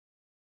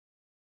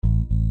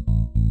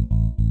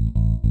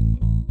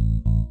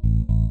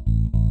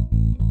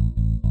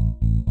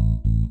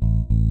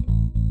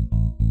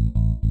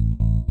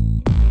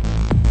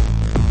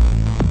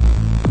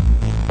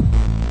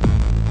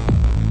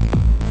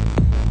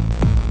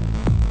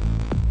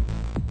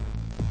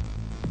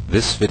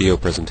This video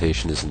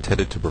presentation is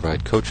intended to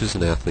provide coaches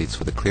and athletes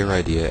with a clear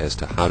idea as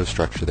to how to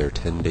structure their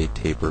 10-day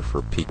taper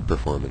for peak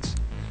performance.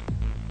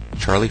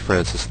 Charlie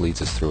Francis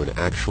leads us through an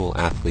actual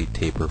athlete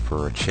taper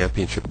for a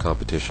championship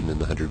competition in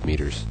the 100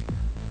 meters.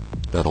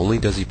 Not only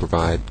does he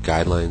provide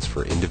guidelines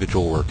for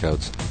individual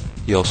workouts,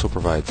 he also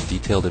provides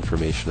detailed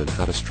information on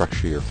how to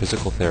structure your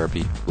physical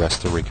therapy,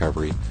 rest and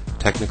recovery,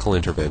 technical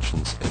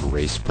interventions, and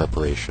race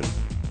preparation.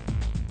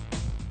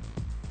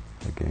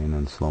 Again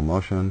in slow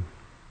motion.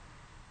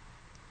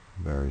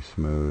 Very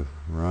smooth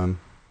run.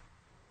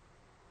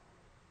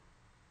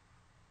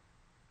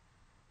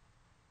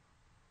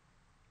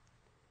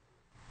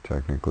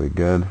 Technically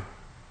good.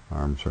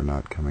 Arms are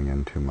not coming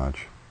in too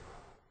much.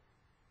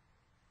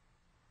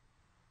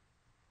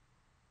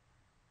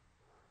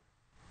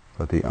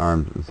 But the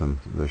arms,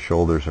 the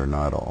shoulders are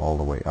not all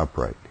the way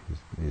upright.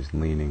 He's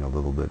leaning a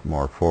little bit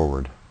more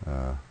forward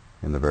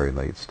in the very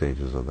late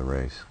stages of the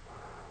race.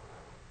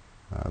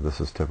 This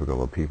is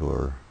typical of people who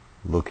are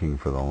looking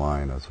for the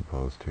line as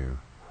opposed to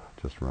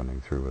just running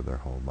through with their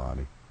whole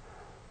body.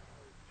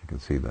 You can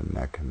see the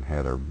neck and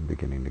head are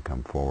beginning to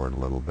come forward a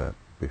little bit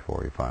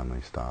before he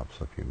finally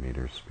stops a few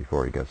meters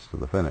before he gets to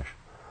the finish.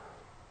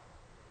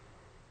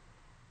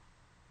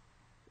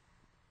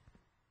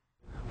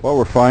 What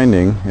we're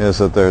finding is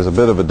that there's a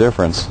bit of a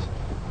difference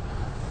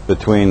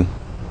between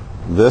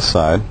this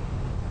side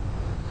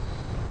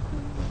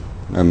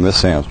and this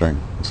hamstring.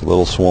 It's a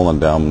little swollen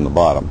down in the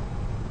bottom.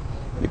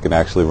 You can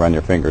actually run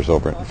your fingers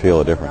over it and feel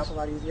a difference.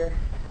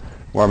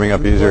 Warming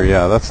up easier,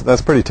 yeah.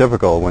 That's pretty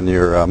typical. When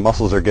your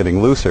muscles are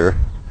getting looser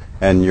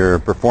and you're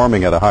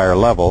performing at a higher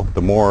level,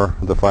 the more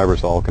the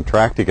fibers all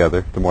contract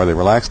together, the more they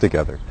relax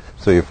together.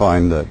 So you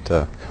find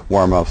that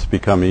warm-ups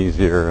become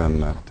easier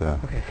and that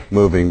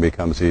moving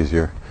becomes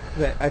easier.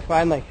 But I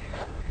find like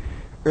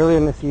earlier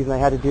in the season I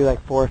had to do like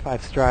 4 or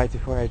 5 strides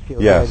before I'd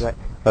feel yes, good. But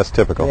that's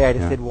typical. Today I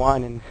just did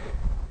one and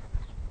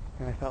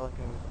I felt like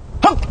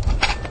I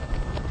was...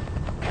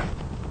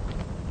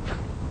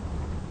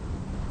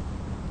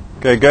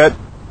 Okay, good.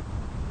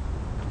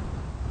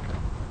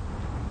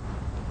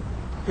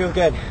 Feels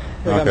good.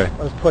 Okay.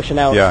 I was pushing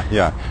out.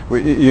 Yeah.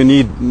 You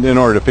need, in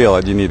order to feel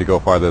it, you need to go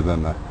farther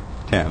than the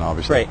 10,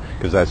 obviously. Right.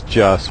 Because that's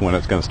just when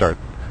it's going to start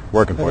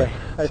working for you.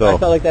 I So,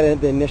 felt like that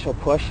the initial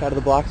push out of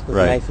the blocks was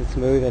right. nice and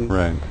smooth, and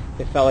right.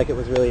 it felt like it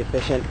was really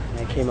efficient,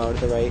 and I came out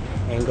at the right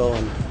angle.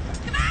 And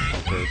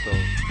Okay, so